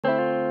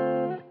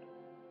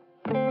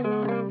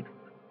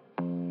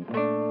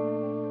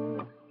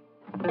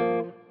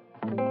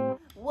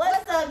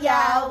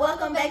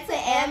welcome back to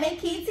Am and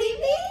Key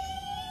TV.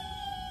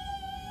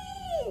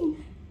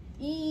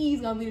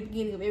 It's gonna be the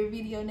beginning of every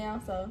video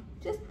now, so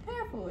just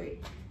prepare for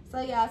it.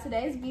 So y'all,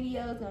 today's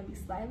video is gonna be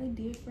slightly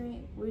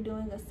different. We're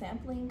doing a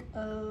sampling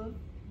of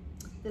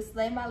the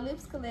Slay My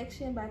Lips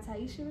collection by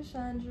Taisha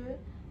Rashandra.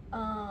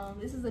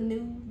 This is a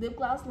new lip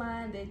gloss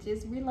line that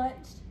just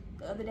relaunched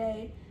the other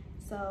day.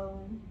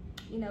 So,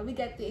 you know, we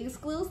got the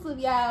exclusive,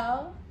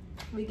 y'all.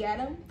 We got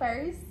them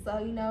first. So,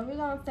 you know, we're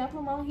gonna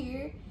sample them on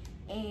here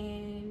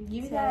and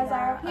give you guys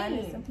our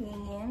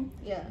opinion.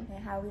 Yeah.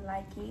 And how we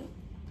like it.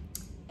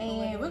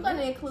 And we're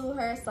gonna include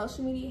her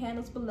social media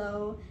handles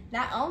below.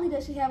 Not only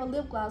does she have a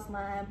lip gloss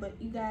line, but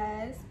you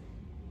guys,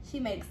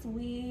 she makes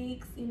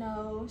wigs, you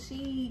know,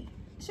 she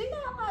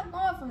got a lot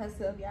going for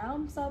herself, y'all.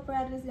 I'm so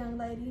proud of this young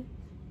lady.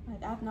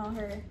 Like, I've known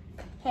her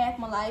half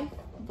my life,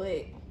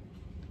 but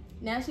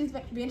now she's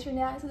venturing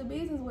out into the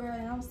business world,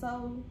 and I'm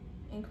so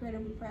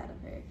incredibly proud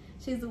of her.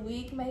 She's a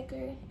wig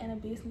maker and a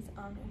business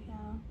owner,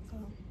 y'all. So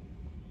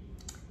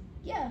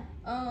yeah.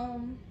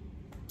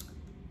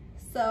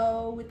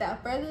 So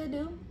without further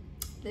ado,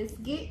 let's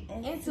get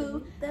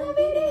into the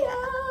video.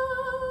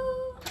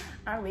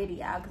 Already,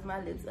 y'all, because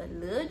my lips are a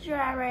little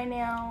dry right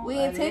now. We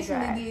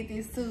intentionally did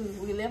this too.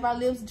 We left our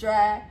lips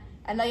dry.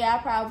 I know y'all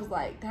probably was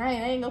like, dang,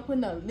 I ain't gonna put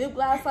no lip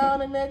gloss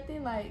on or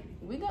nothing. Like,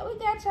 we got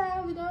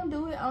y'all. We gonna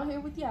do it on here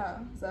with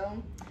y'all.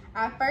 So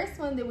our first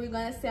one that we're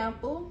gonna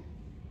sample,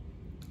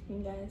 you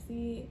guys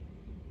see it,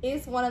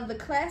 it's one of the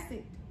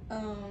classic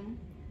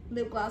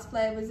lip gloss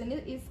flavors, and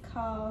it is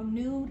called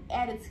Nude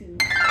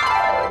Attitude.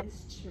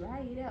 Let's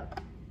try it out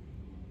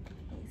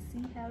and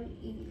see how it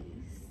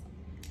is.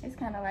 It's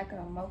kind of like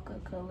a mocha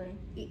color.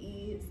 It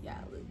is, y'all.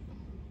 Look,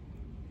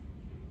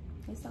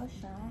 it's so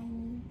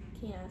shiny.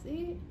 Can y'all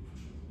see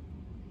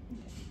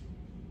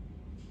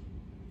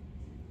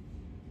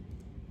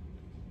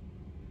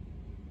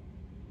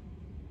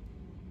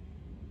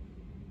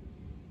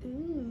it?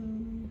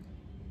 Ooh.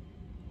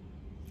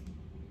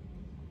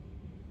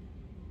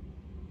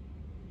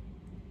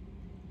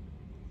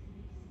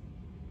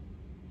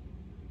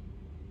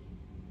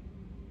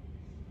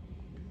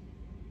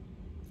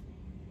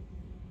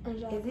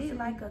 Is it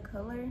like a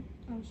color?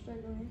 I'm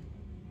struggling.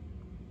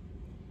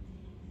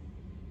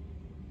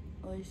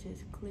 Or it's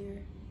just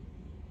clear?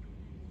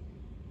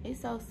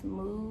 It's so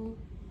smooth,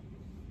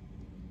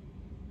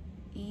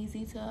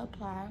 easy to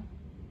apply.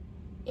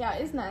 Yeah,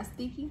 it's not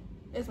sticky.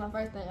 That's my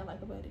first thing I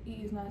like about it.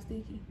 It is not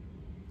sticky.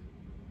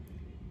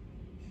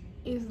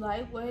 It's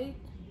lightweight.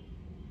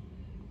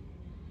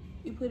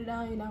 You put it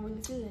on, you're not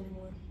really feeling it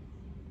anymore.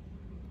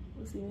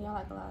 We'll see, me, I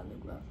like a lot of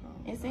lip gloss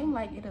on. It seems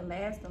like it'll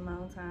last a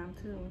long time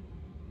too.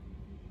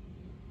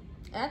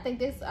 And I think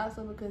that's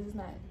also because it's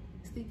not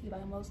sticky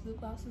like most lip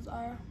glosses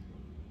are.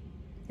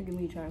 Look at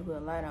me trying to put a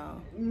light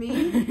on.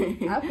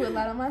 Me? I put a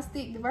light on my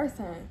stick the first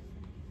time.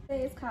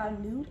 It's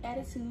called Nude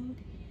Attitude,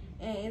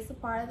 and it's a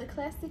part of the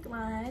classic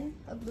line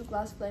of lip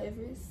gloss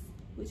flavors,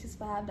 which is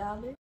 $5.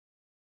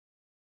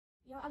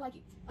 Y'all, I like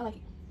it. I like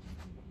it.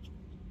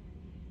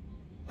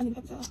 I need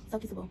pepper. So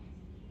kissable.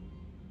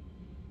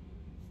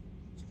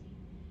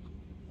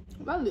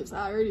 My lips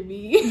are already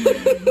big.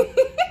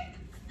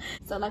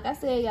 So like I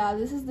said, y'all,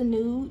 this is the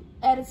Nude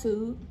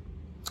Attitude,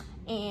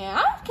 and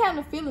I'm kind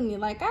of feeling it.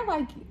 Like, I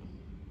like it.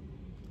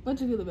 What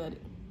you feel about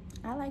it?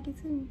 I like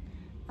it too.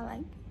 I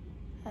like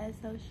how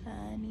it's so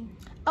shiny.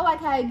 I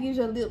like how it gives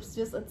your lips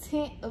just a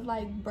tint of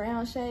like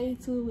brown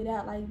shade to it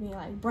without like being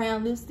like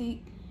brown lipstick.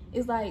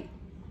 It's like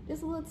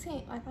just a little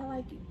tint. Like, I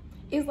like it.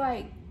 It's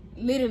like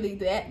literally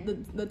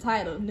the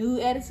title, Nude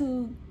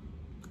Attitude.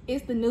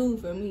 It's the nude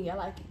for me. I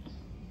like it.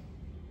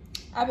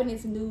 I've been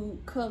into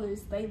nude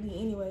colors lately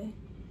anyway,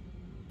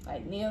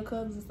 like nail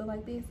colors and stuff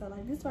like this. So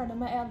like, this right in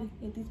my alley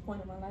at this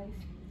point in my life.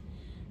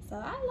 So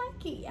I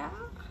like it,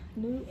 y'all.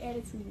 Nude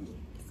Attitude.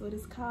 That's what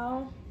it's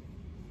called.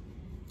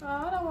 Oh,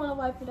 I don't want to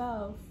wipe it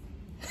off.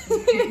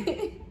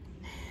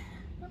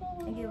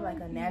 It gives like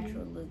a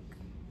natural look.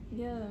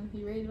 Yeah,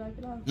 you ready to wipe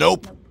it off?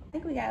 Nope. I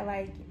think we got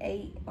like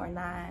 8 or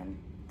 9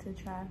 to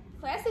try.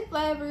 Classic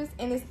flavors,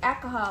 and it's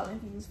alcohol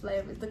infused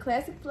flavors. The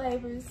classic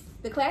flavors,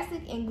 the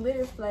classic and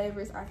glitter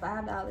flavors are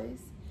 $5,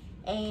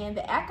 and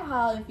the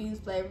alcohol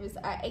infused flavors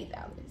are $8.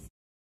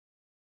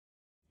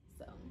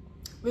 So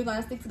we're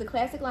gonna stick to the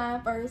classic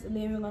line first, and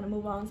then we're gonna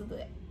move on to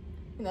the,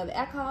 you know, the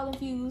alcohol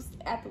infused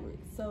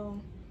afterwards.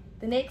 So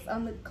the next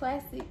on the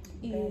classic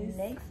is,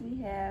 the next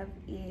we have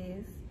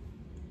is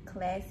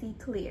Classy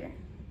Clear.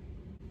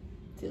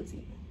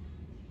 Tilty.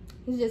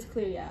 It's just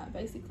clear, y'all.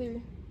 Basic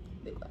clear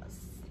lip gloss.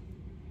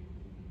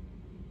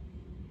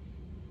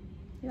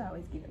 You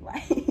always get it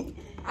right.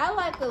 I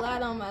like a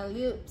lot on my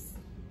lips.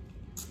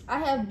 I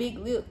have big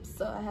lips,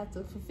 so I have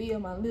to fulfill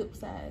my lip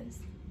size.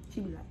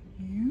 She be like,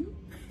 you?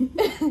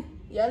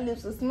 Your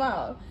lips are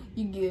small.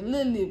 You get a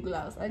little lip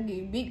gloss. I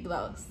get big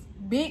gloss.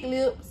 Big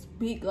lips,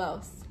 big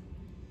gloss.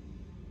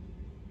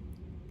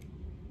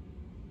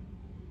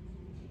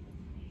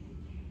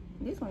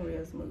 This one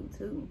real smooth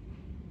too.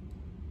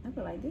 I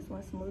feel like this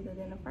one's smoother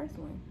than the first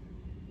one.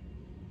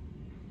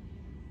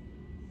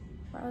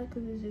 Probably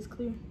because it's just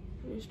clear.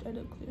 Very straight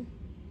up clear.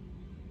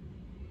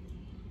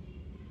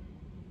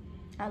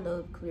 I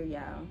love clear,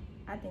 y'all.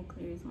 I think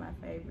clear is my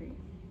favorite.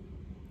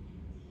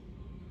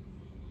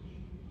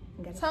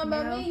 Talking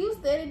about me, you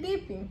steady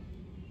dipping.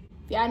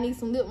 If y'all need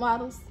some lip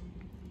models,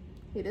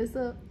 hit us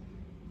up.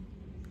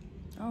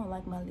 I don't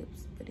like my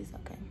lips, but it's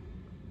okay.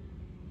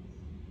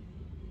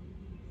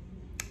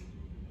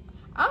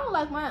 I don't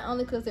like mine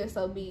only because they're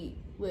so big.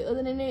 But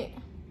other than that,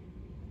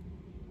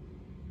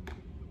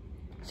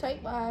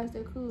 shape-wise,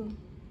 they're cool.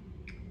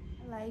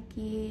 I like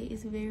it.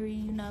 It's very,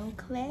 you know,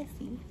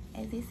 classy,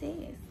 as it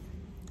says.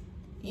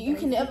 You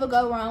can never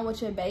go wrong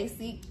with your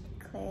basic,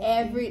 Classy.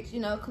 average, you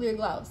know, clear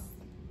gloss.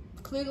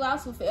 Clear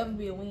gloss will forever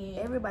be a win.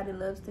 Everybody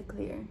loves to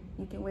clear.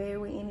 You can wear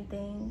it with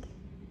anything.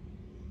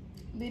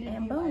 Literally,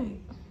 And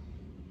boom.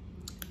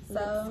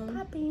 So, Lips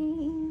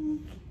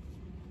popping.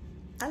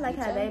 I like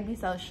how they be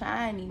so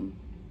shiny.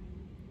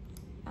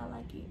 I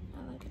like it.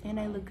 I like it. And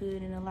they look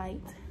good in the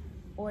light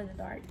or the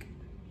dark.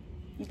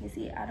 You can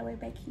see it all the way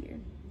back here.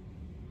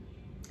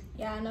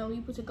 Yeah, I know when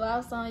you put your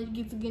gloss on, you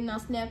get to getting on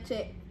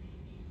Snapchat.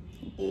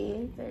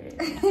 Yes, sir.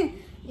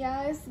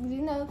 Yeah, it's,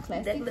 you know,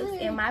 classic. That looks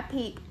in my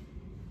pic.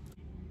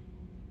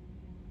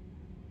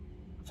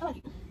 I like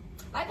it.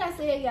 Like I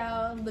said,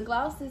 y'all, the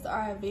glosses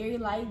are very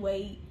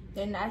lightweight.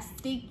 They're not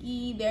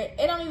sticky. It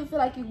don't even feel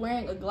like you're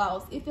wearing a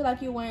gloss. It feel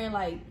like you're wearing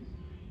like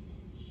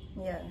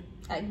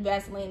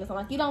Vaseline or something.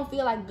 Like, you don't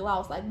feel like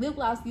gloss. Like lip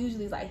gloss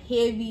usually is like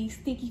heavy,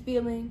 sticky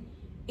feeling.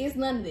 It's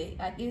none of that.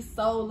 Like it's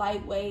so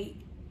lightweight.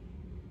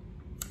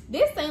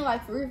 This thing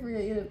like for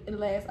real, it'll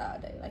last all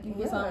day. Like you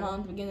put something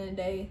on at the beginning of the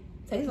day.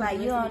 It's like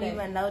you don't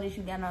even notice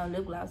you got on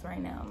lip gloss right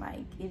now.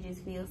 Like it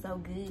just feels so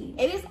good.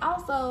 It is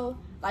also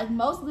like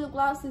most lip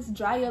glosses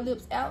dry your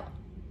lips out.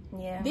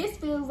 Yeah. This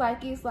feels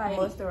like it's like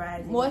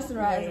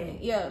moisturizing.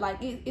 Yeah, like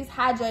it's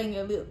hydrating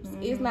your lips.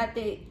 It's not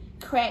that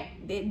crack,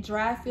 that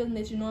dry feeling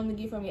that you normally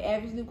get from your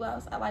average lip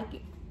gloss. I like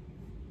it.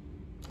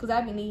 Because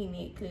I've been needing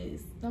it.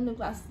 Because some lip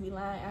glosses be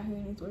lying out here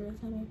in this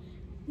world.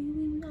 We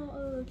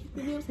know, keep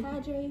your lips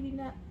hydrated. We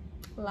not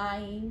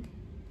lying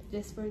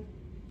just for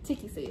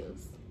ticket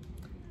sales.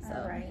 So.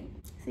 All right.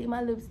 See,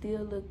 my lips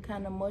still look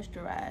kind of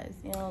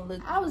moisturized. It don't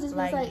look. I was just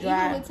like gonna say,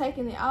 dry. even with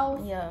taking it off,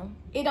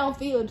 it don't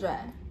feel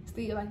dry.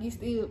 Still, like you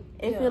still.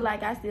 It feel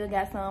like I still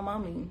got some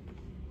on me.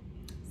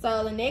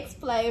 So the next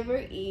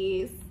flavor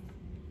is,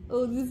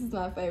 oh, this is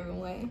my favorite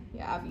one.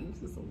 Yeah, I've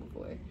used this one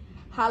before.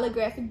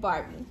 Holographic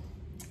Barbie.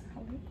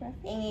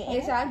 And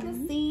as y'all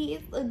can see,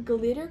 it's a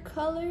glitter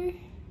color.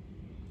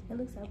 It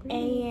looks so pretty.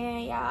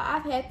 And y'all,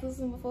 I've had this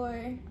one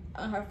before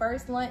on her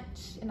first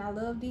lunch, and I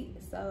loved it.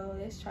 So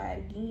let's try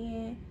it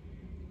again.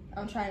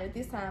 I'm trying it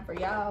this time for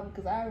y'all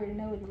because I already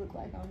know what it looked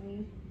like on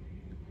me.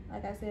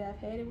 Like I said, I've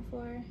had it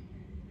before.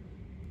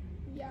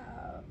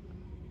 Y'all,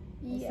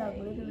 it's so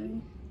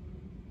glittery.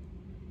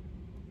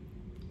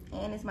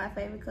 And it's my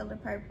favorite color,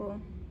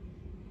 purple.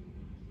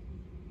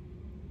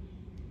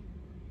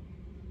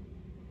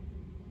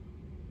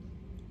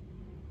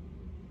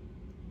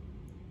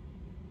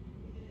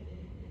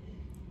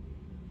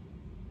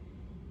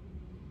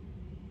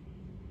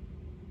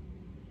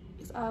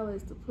 It's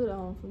always to put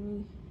on for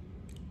me.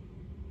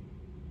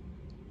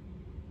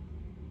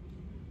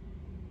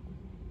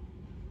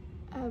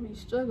 I'll be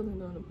struggling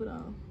doing to put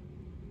on.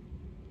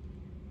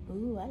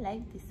 Ooh, I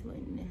like this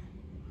one.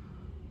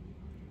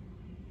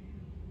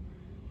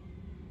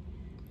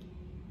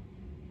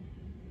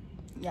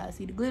 Y'all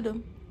see the glitter?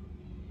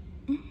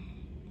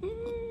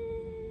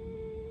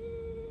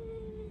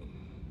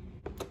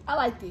 I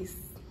like this.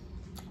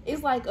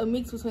 It's like a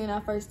mix between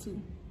our first two,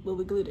 but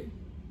with glitter.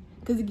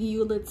 Because it give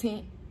you a little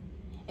tint.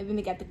 And then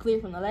it got the clear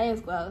from the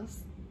last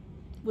gloss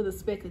with a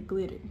speck of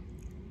glitter.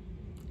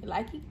 You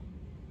like it?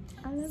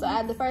 So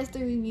out of the first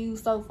 3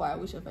 reviews so far,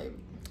 what's your favorite?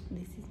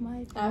 This is my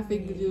favorite. I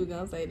figured you were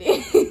gonna say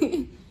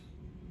that.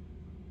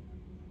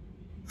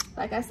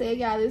 Like I said,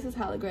 y'all, this is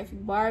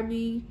Holographic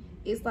Barbie.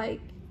 It's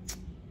like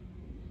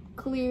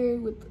clear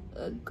with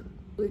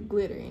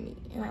glitter in it,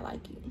 and I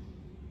like it.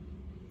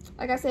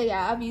 Like I said,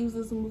 y'all, I've used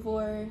this one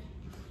before.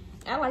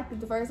 I liked it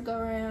the first go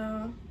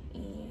around,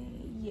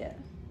 and yeah.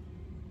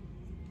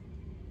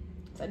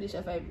 So this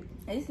your favorite?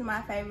 This is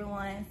my favorite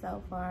one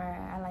so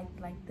far. I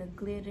like the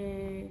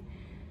glitter.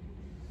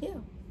 Yeah.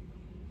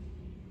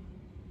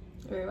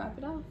 Ready to wrap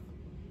it off?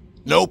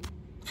 Nope.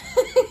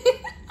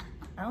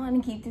 I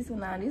want to keep this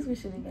one on. This one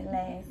should have been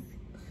last.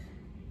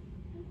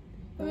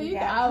 I mean, you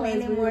can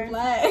always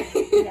reply.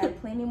 We got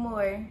plenty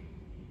more.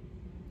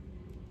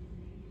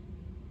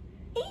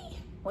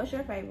 What's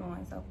your favorite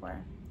one so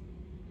far?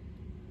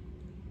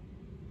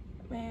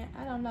 Man,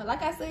 I don't know.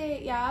 Like I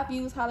said, yeah, I've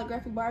used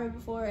Holographic Barbie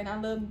before, and I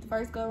loved the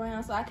first go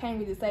around, so I can't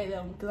really say that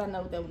one because I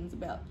know what that one's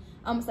about.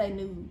 I'm gonna say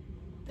nude,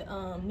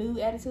 the nude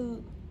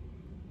attitude.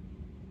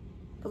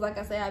 Cause like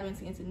I said,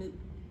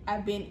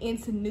 I've been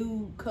into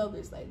nude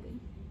colors lately.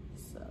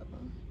 So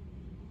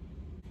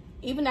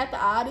even after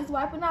all this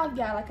wiping off,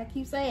 y'all, like I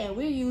keep saying,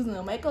 we're using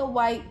a makeup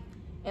wipe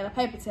and a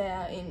paper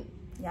towel, and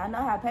y'all know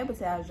how paper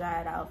towels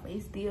dried off.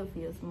 It still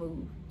feels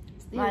smooth.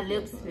 My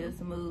lips feel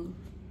smooth.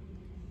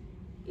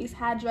 It's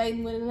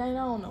hydrating when it ain't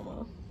on no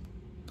more.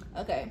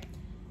 Okay.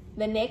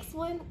 The next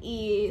one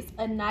is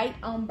A Night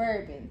on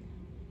Bourbon.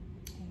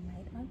 A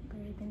Night on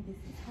Bourbon. This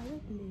is how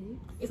it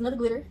looks. It's another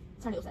glitter.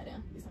 Turn it upside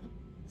down. This one.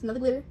 It's another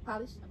glitter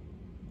polish.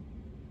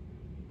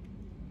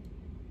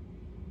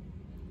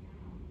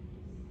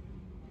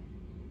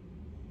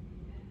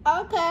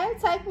 Okay,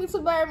 take me to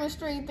Bourbon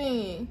Street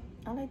then.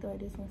 I like the way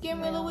this one Give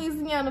me smells.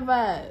 Louisiana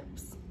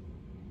vibes.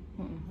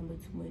 A little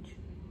too much.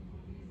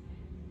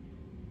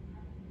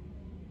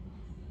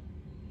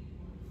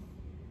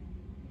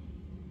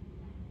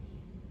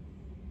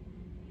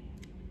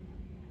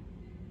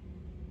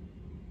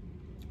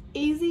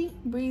 Easy,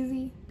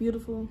 breezy,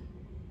 beautiful.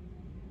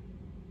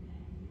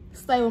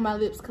 Stay with my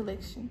lips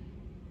collection.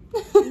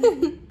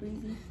 Easy,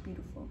 breezy,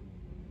 beautiful.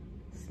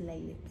 Slay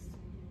lips.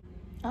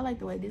 I like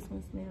the way this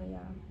one smells,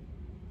 y'all.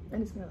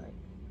 And it smells like.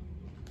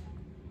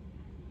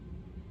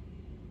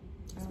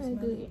 I It don't smells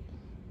smell good.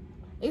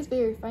 It's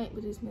very faint,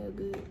 but it smells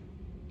good.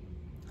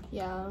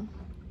 Y'all.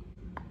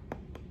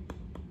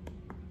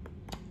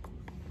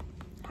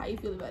 How you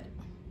feel about it?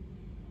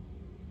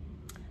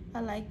 I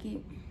like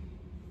it.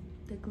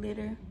 The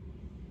glitter.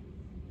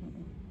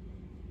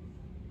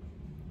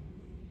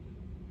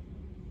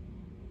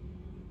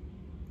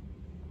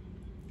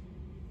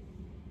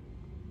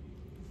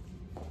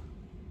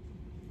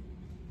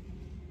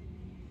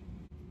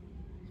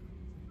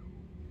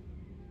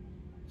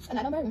 And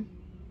I don't burn.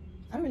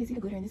 I don't really see the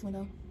glitter in this one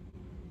though.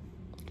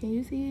 Can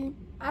you see it?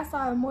 I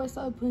saw it more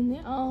so putting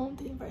it on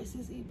than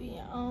versus it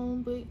being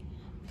on, but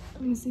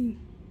let me see.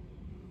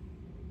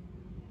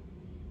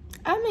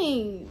 I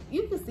mean,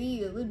 you can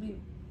see a little bit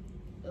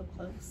up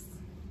close.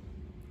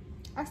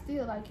 I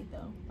still like it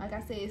though. Like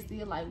I said, it's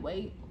still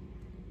lightweight.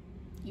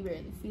 You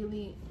barely feel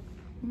it.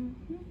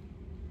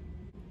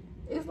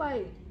 It's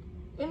like,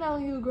 you know,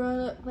 when you were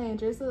growing up playing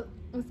dress up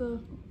and stuff,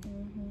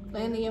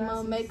 playing in your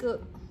mom's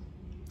makeup.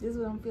 This is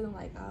what I'm feeling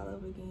like all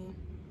over again.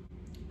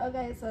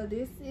 Okay, so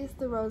this is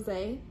the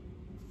rosé.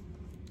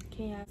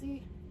 Can y'all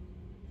see?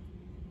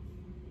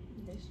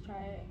 Let's try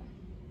it.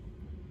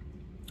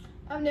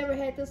 I've never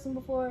had this one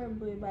before,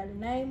 but by the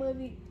name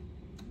of it,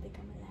 I think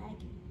I'm gonna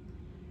like it.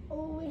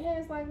 Oh, it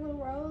has like little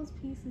rose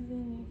pieces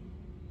in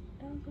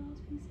it. Those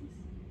rose pieces.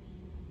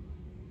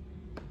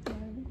 Yeah,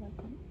 I do like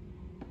it.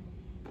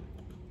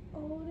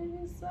 Oh,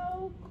 that is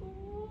so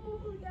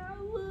cool.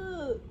 Y'all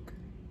look.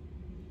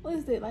 What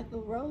is that, like a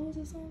rose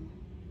or something?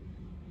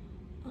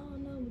 I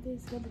don't know, but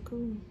it's really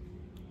cool.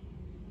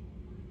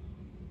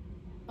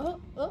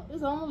 Oh,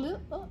 it's on my lip.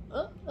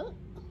 Oh.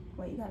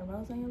 Wait, you got a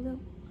rose on your lip?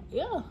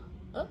 Yeah.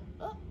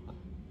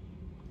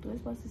 Do it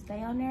supposed to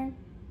stay on there?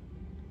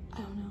 I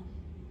don't know.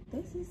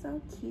 This is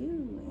so cute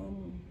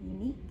and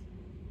unique.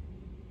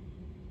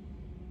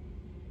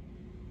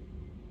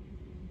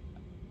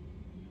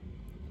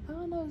 I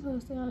don't know if it's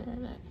gonna stay on there or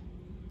not.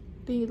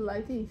 Things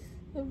like this.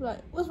 It's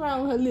like, what's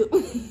wrong with her lip?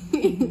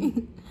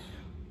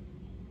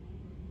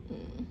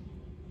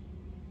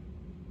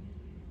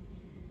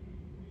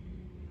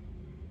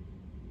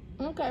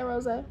 Okay,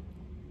 Rosé.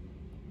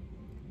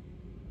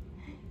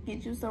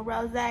 Get you some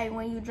rosé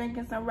when you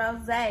drinking some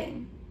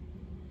rosé.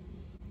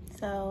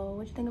 So,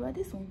 what you think about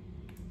this one?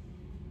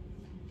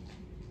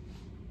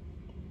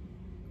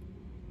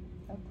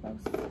 Up close.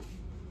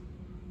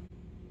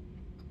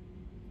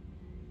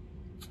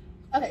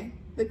 Okay,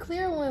 the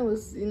clear one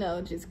was, you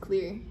know, just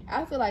clear.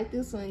 I feel like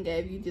this one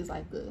gave you just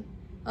like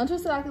I'm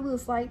just like a little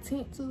slight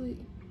tint to it.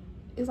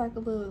 It's like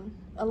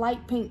a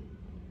light pink.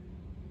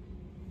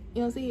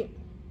 You don't see it?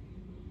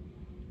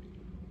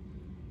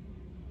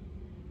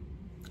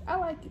 I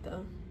like it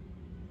though.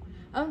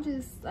 I'm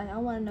just like, I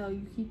want to know,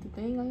 you keep the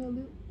thing on your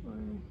lip or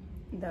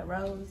The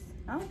rose.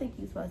 I don't think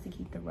you're supposed to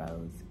keep the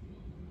rose.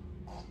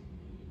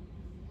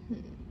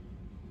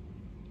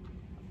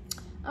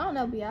 I don't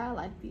know, but yeah, I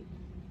liked it.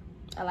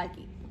 I like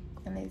it.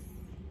 Unless,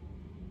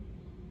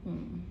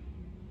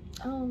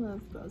 I don't know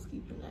if you're supposed to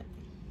keep it.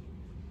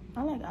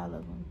 I like all of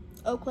them.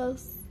 Up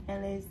close.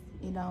 Unless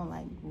you don't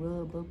like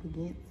rub up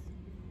against,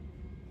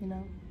 you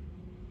know,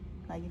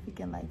 like if you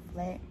can like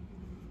flat,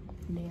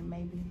 then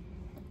maybe.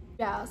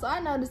 Yeah, so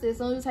I noticed that as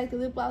soon as you take the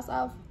lip gloss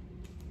off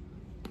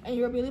and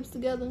you rub your lips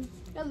together,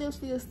 your lips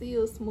feel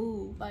still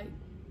smooth. Like,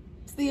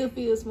 still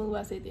feel smooth.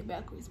 I said that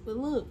backwards, but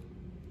look,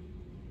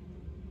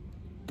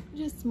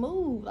 just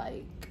smooth.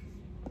 Like,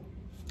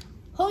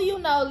 who you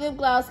know lip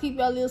gloss keep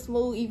your lips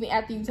smooth even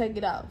after you take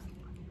it off?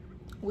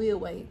 We'll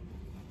wait.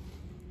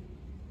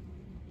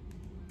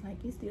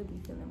 Like you still be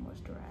feeling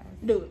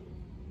moisturized. Do it.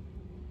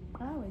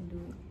 I always do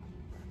it.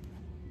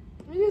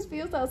 You just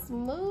feel so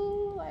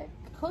smooth. Like,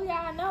 who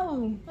y'all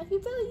know? I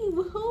keep telling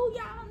you, who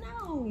y'all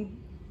know?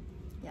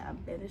 Y'all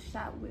better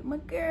shop with my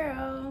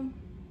girl.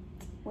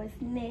 What's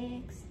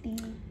next?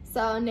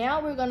 So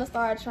now we're gonna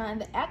start trying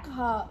the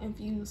alcohol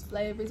infused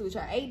flavors, which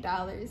are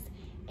 $8.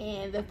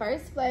 And the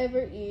first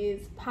flavor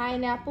is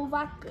pineapple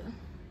vodka.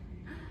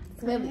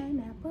 Smell it.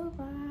 Pineapple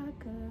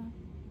vodka.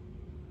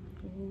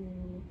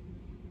 Ooh.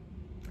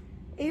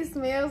 It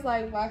smells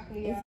like vodka,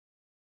 y'all.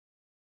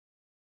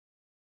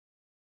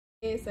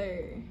 Yes,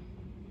 sir.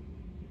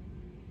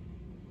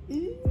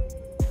 Ooh,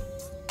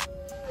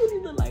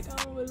 it look like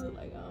on? What it look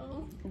like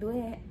on? Do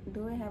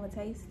it have a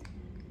taste?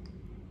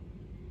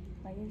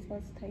 Like it's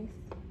supposed to taste?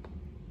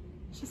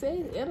 She said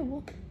it's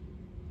edible.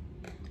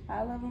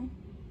 All of them?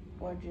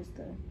 Or just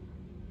the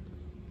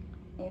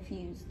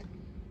infused?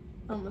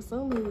 I'm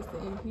assuming it's the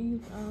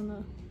infused. I don't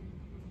know.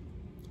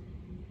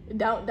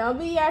 Don't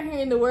be out here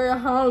in the world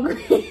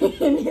hungry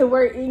and then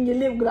work in your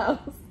lip gloss.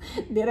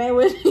 That ain't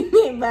what she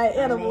meant by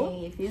edible. I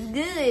mean, if it's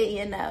good,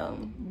 you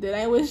know. That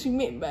ain't what she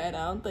meant by it,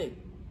 I don't think.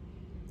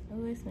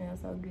 Oh, it smells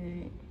so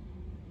good.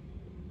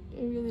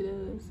 It really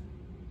does.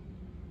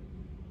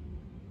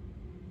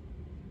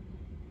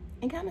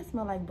 It kind of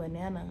smells like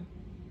banana.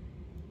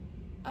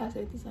 I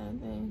said the same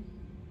thing.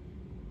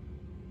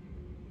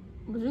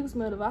 But you can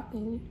smell the vodka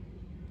in it.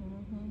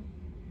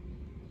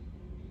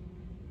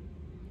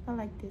 I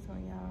like this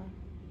one, y'all.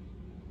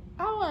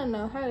 I want to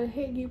know how the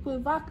heck you put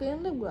vodka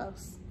in lip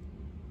gloss.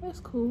 That's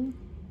cool.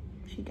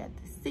 She got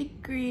the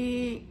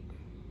secret.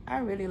 I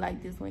really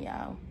like this one,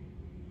 y'all.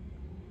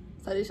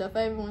 So this your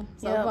favorite one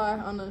so far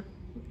on the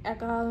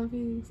alcohol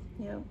infused?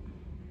 Yep.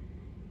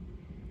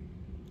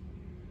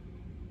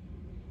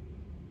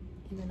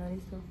 Even though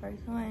this is the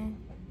first one.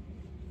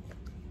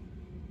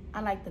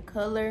 I like the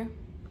color.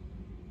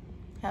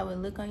 How it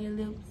look on your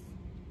lips.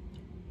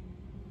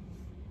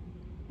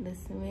 The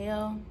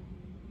smell.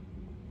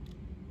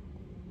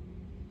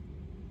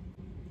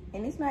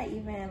 And it's not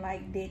even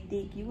like that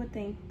thick. You would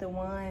think the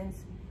ones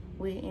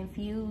with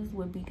infused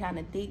would be kind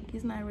of thick.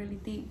 It's not really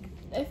thick.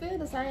 They feel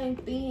the same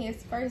thing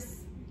as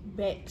first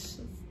batch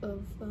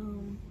of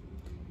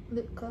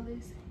lip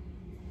colors.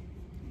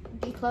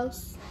 Get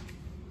close.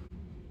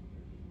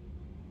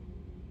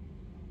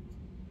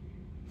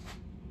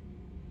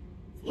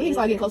 Please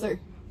get closer.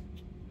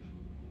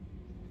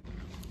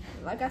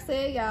 Like I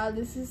said, y'all,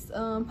 this is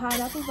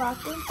pineapple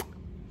vodka,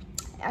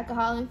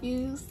 alcohol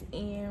infused,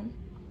 and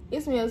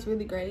it smells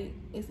really great.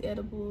 It's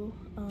edible.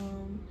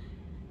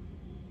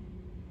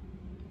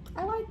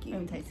 I like it.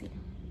 Let me taste it.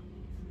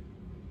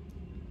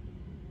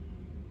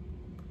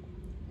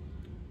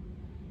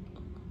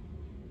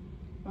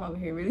 I'm over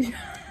here really.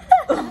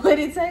 What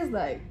it tastes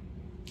like.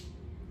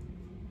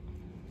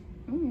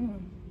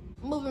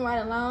 Moving right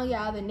along,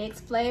 y'all. The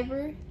next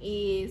flavor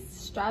is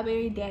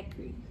strawberry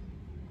daiquiri.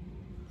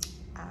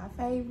 Our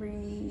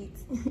favorite.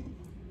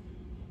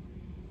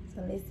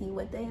 So let's see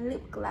what the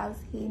lip gloss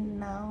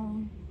hitting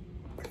on.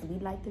 Cause we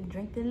like to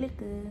drink the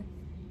liquor.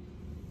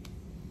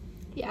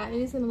 Yeah, and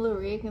it's in a little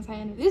red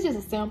container. It's just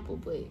a sample,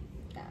 but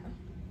yeah.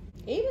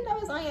 Even though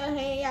it's on your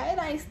hand, y'all, it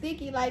ain't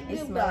sticky like lip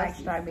gloss. It smells like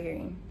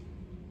strawberry.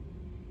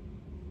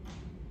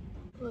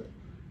 Look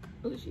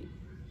at she.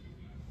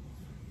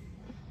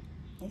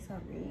 It's so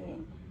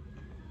red.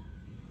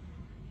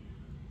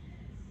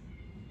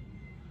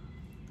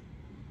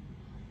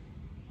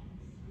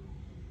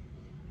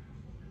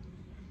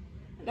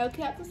 No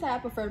cap to say I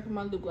prefer to put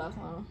my lip gloss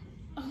on.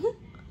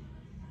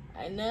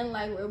 Ain't nothing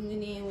like rubbing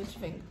it in with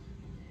your finger.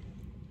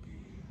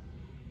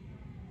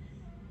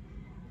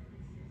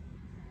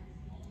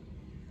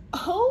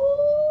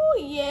 Oh,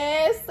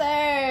 yes,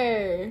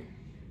 sir.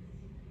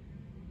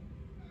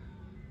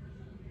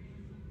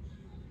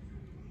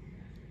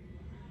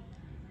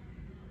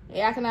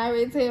 Yeah, I can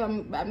already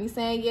tell by me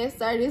saying yes,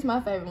 sir. This is my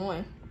favorite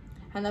one.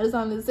 I know there's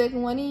only the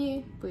second one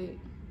in, but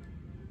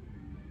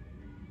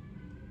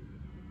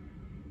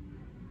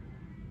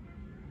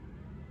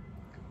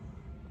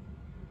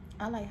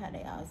I like how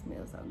they all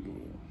smell so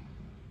good.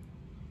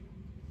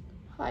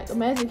 like,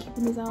 imagine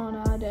keeping this on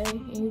all day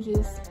and you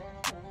just,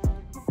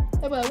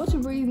 they be like, what you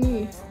breathing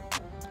in?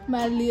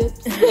 My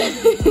lips.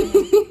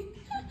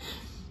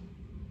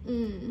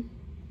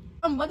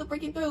 I'm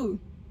motherfucking through.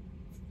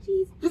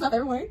 Jeez, this is my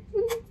favorite one.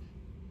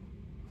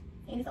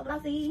 And it's so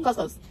glossy.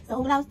 Close.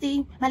 So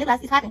glossy. My lip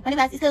gloss is popping. My lip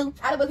gloss is too.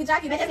 Out of bookie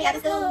jockey, they me out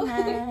of school. My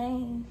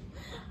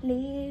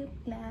lip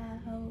gloss.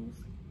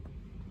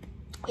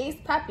 It's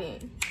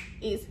popping.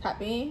 It's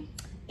popping.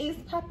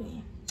 It's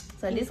popping.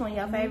 So this one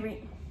your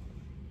favorite?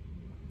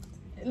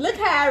 Look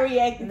how I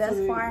reacted Thus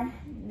to far.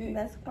 it.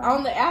 Thus far.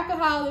 On the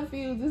alcohol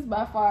infused, this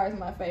by far is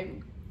my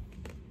favorite.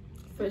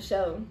 For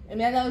sure. I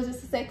mean, I know it's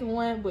just the second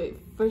one, but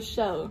for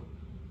sure.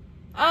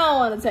 I don't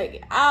want to take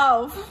it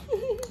off.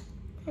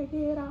 Take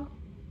it off.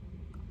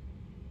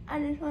 I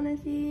just want to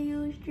see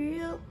you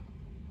strip.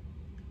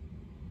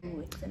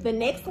 The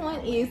next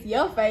one is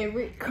your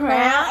favorite, Crown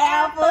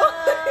Apple.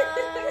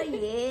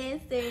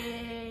 Yes,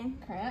 sir.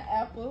 Crown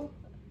Apple.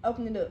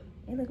 Open it up.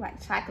 It looks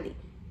like chocolate.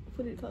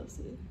 Put it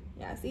closer.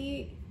 Y'all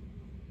see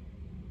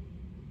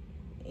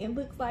it? It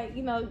looks like,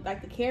 you know,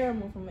 like the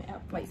caramel from an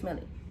apple. Wait, smell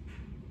it.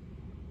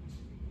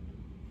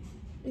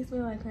 It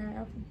smells like Crown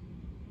Apple.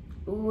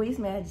 Ooh, it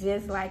smells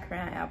just like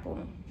Crown Apple.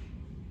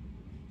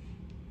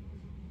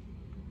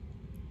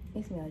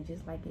 It smells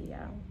just like it,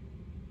 y'all.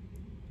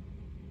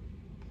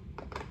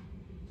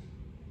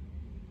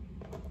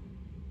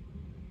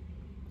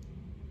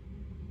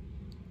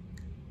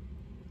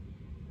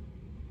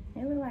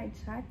 It looks like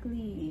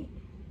chocolate.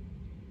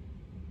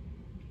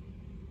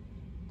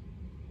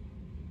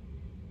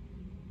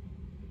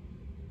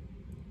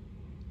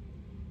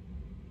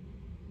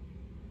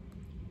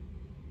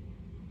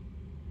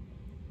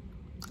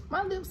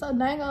 My lips so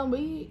dang on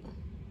big.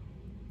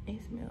 It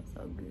smells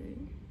so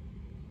good.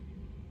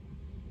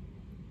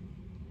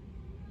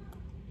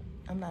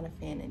 I'm not a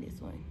fan of this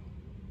one.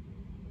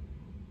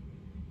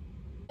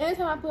 Every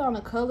time I put on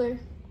a color,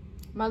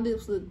 my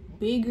lips look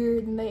bigger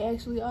than they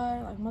actually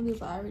are. Like, my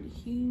lips are already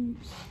huge.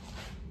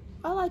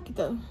 I like it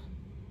though.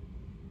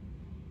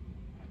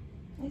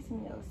 It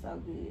smells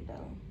so good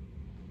though.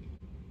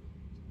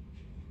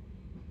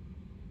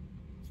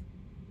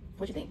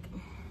 What you think?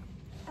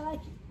 I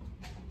like it.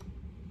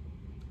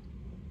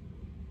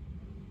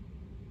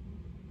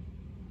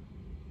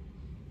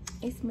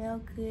 It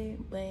smells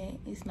good, but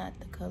it's not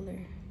the color.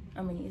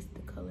 I mean, it's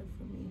the color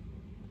for me.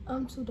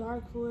 I'm too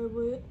dark for it,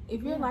 but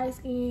if you're light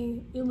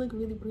skinned, it look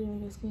really pretty on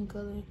your skin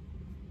color.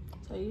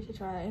 So you should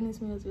try it, and it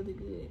smells really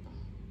good.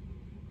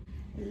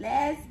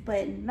 Last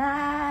but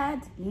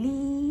not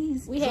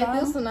least, we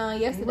had this one on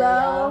yesterday,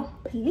 y'all.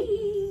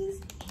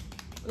 Please.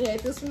 We had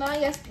this one on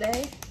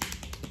yesterday.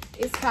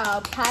 It's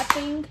called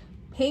Popping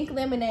Pink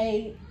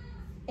Lemonade,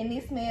 and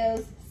it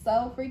smells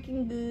so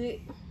freaking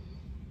good.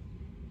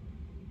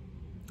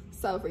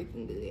 So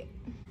freaking good.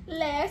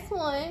 Last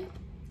one.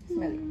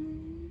 Smell it.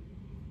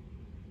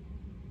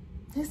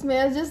 It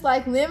smells just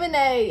like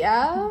lemonade,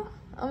 y'all.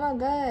 Oh my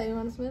God, you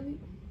wanna smell it?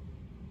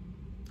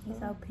 It's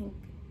so pink.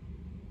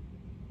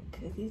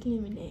 Cause it's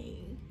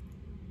lemonade.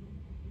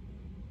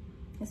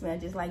 It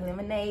smells just like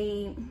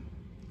lemonade.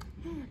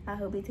 I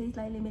hope it tastes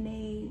like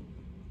lemonade.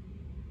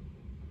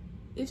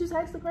 Did you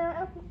taste the ground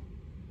apple?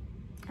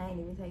 I ain't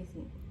even taste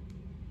it.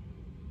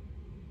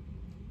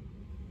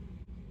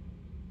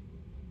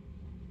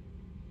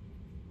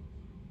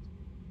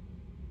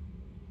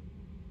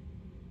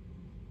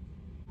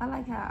 I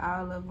like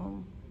how all of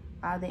them,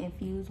 all the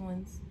infused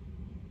ones,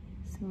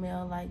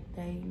 smell like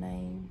they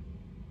name.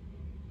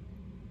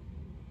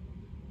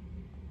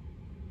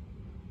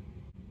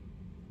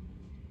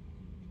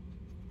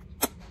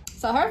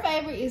 So her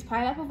favorite is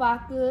pineapple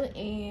vodka,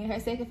 and her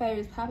second favorite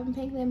is popping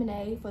pink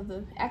lemonade for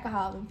the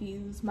alcohol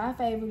infused. My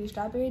favorite is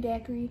strawberry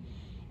daiquiri,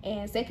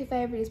 and second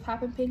favorite is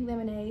popping pink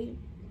lemonade.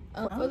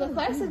 For the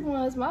classic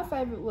ones, my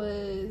favorite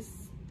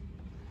was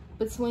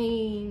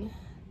between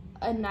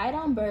A Night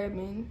on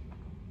Bourbon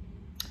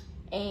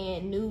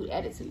and Nude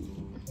Attitude.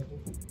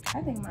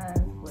 I think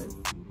mine was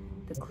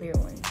the clear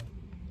one.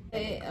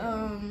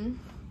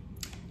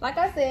 Like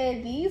I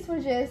said, these were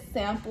just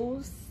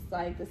samples,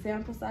 like the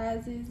sample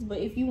sizes. But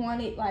if you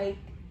wanted like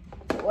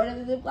to order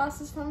the lip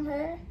glosses from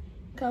her,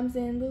 comes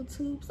in little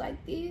tubes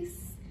like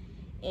this,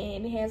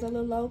 and it has a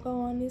little logo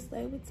on this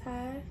label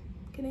tie.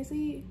 Can they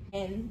see it?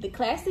 And the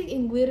classic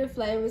and glitter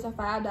flavors are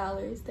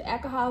 $5. The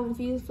alcohol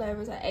infused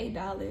flavors are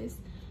 $8.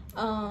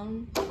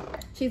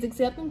 She's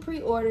accepting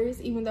pre-orders,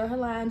 even though her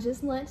line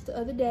just launched the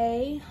other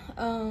day.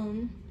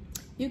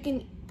 You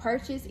can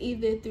purchase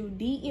either through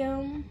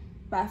DM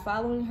by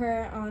following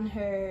her on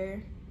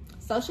her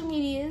social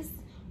medias.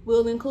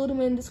 We'll include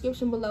them in the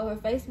description below. Her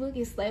Facebook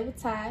is Slay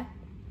with Ty.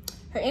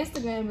 Her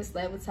Instagram is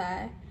Slay with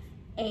Ty.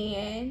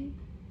 And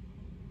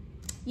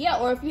yeah,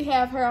 or if you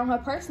have her on her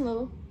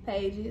personal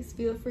pages,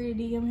 feel free to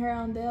DM her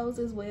on those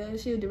as well.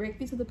 She'll direct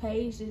you to the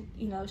page that,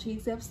 you know, she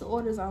accepts the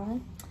orders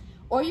on.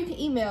 Or you can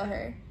email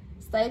her,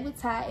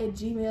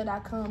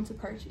 slaywithty@gmail.com to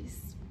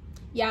purchase.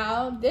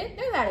 Y'all, they're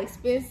not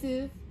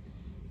expensive.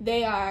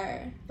 They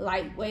are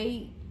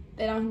lightweight.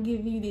 They don't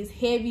give you this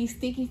heavy,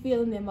 sticky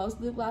feeling that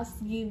most lip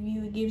glosses give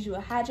you. It gives you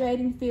a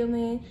hydrating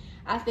feeling.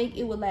 I think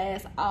it will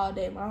last all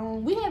day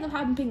long. We had the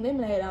popping pink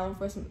lemonade on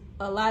for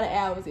a lot of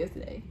hours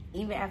yesterday.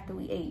 Even after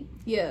we ate.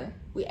 Yeah,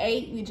 we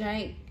ate, we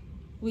drank,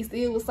 we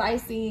still was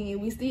sightseeing,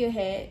 and we still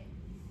had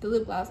the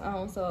lip gloss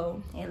on,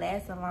 so it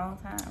lasts a long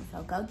time.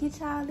 So go get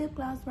y'all lip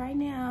gloss right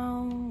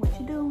now. What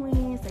you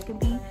doing? So it can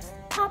be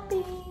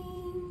popping.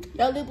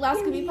 Your lip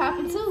gloss can be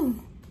popping too.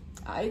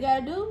 All you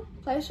gotta do,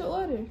 place your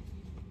order.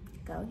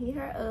 Go hit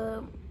her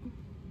up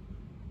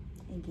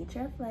and get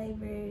your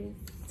flavors.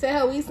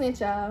 Tell her we sent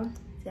y'all.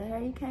 Tell her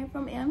you came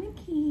from M and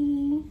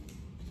Key.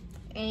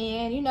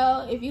 And you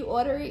know, if you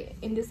order it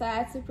and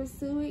decide to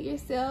pursue it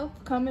yourself,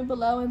 comment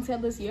below and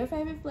tell us your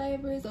favorite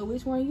flavors or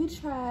which one you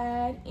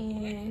tried,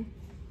 and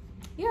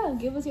yeah,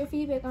 give us your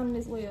feedback on it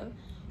as well.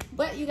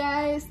 But you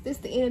guys, this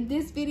is the end of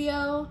this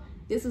video.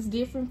 This was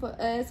different for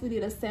us. We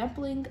did a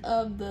sampling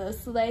of the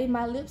Slay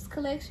My Lips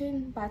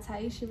collection by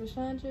Taisha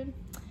Rashandra.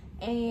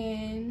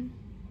 And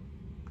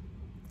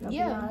hope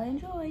yeah, you all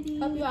enjoyed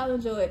it. Hope you all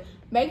enjoyed.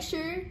 Make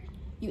sure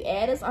you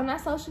add us on our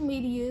social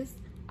medias.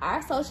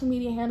 Our social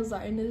media handles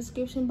are in the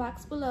description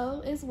box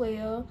below as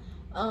well.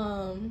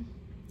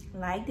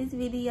 Like this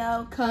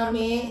video,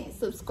 comment,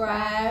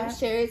 subscribe,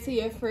 share it to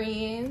your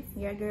friends,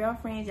 your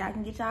girlfriends. Y'all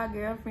can get y'all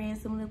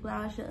girlfriends some lip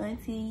gloss, your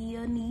auntie,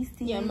 your niece,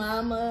 your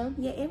mama,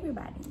 yeah,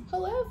 everybody,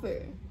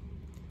 whoever.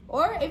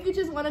 Or if you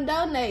just want to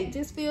donate,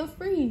 just feel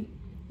free.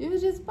 You can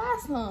just buy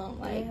some.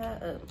 Like,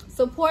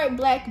 support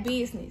Black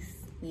business.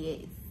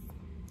 Yes,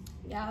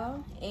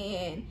 y'all.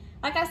 And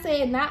like I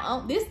said,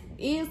 this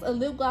is a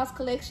lip gloss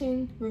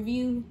collection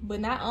review, but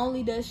not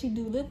only does she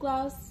do lip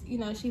gloss, you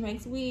know, she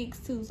makes wigs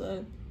too.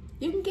 So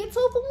You can get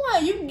 2 for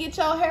 1. You can get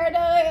your hair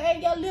done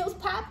and your lips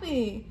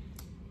popping.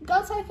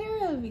 Go take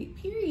care of it,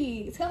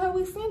 period. Tell her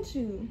we sent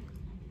you.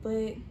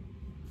 But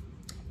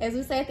as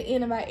we say at the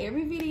end of our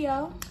every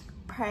video,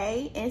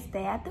 pray and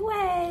stay out the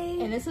way.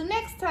 And until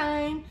next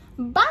time,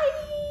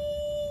 bye.